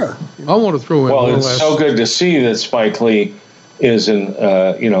don't care. I want to throw in. Well, it's so good to see that Spike Lee is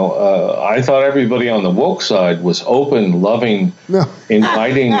I thought everybody on the woke side was open, loving,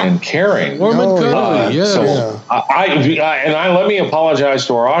 inviting, and caring. Let me apologize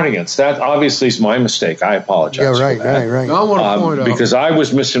to our audience. That obviously is my mistake. I apologize. Yeah, right, for that. right. I want to point out because I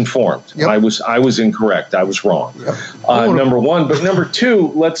was misinformed. Yep. I was incorrect. I was wrong. Yep. Number one, but number two,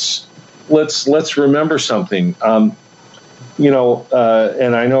 let's remember something. And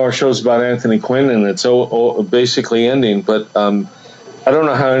I know our show's about Anthony Quinn, and it's basically ending, but I don't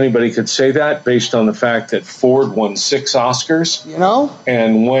know how anybody could say that based on the fact that Ford won 6 Oscars,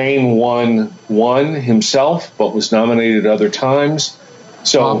 and Wayne won 1 himself, but was nominated other times.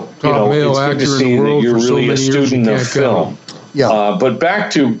 So, it's good to see that you're really a student of film. Yeah. But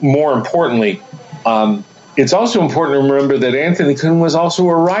back to more importantly, it's also important to remember that Anthony Quinn was also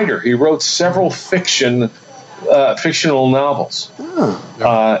a writer. He wrote several fictional novels.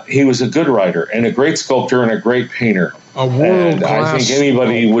 He was a good writer and a great sculptor and a great painter. And I think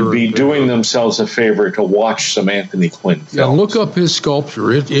anybody would be doing themselves a favor to watch some Anthony Quinn films. Yeah, look up his sculpture.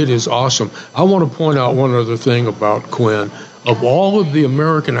 It is awesome. I want to point out one other thing about Quinn. Of all of the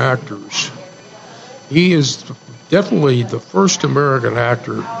American actors, he is definitely the first American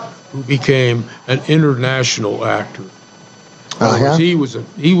actor who became an international actor. He's in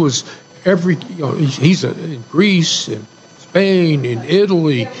Greece, in Spain, in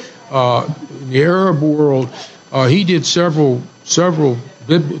Italy, in the Arab world. He did several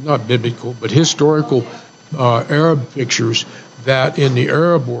not biblical, but historical Arab pictures that in the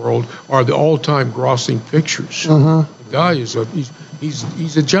Arab world are the all-time grossing pictures. The guy is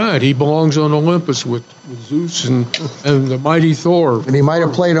he's a giant. He belongs on Olympus with Zeus and the mighty Thor. And he might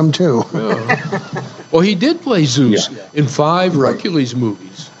have played him too. Yeah. Well, he did play Zeus in 5 Hercules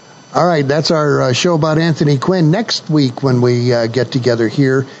movies. All right, that's our show about Anthony Quinn. Next week when we get together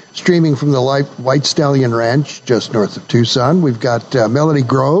here, streaming from the White Stallion Ranch just north of Tucson, we've got Melody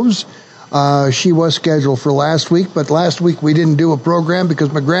Groves. She was scheduled for last week, but last week we didn't do a program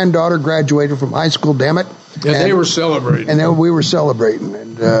because my granddaughter graduated from high school, damn it. Yeah, they were celebrating. And then we were celebrating,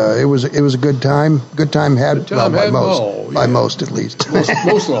 and it was a good time. Good time had by most at least.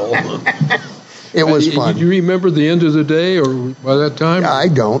 Most all. It was fun. Do you remember the end of the day, or by that time? I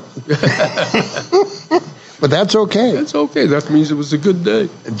don't. But that's okay. That's okay. That means it was a good day.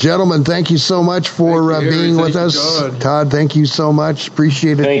 Gentlemen, thank you so much for being with us. Todd, thank you so much.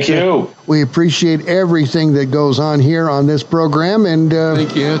 Appreciate it. Thank you. We appreciate everything that goes on here on this program. And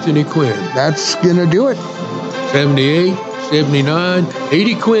thank you, Anthony Quinn. That's going to do it. 78, 79,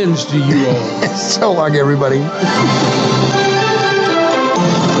 80 Quinns to you all. So long, everybody.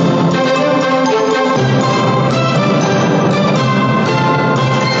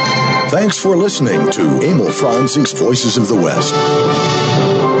 Thanks for listening to Emil Franzi's Voices of the West.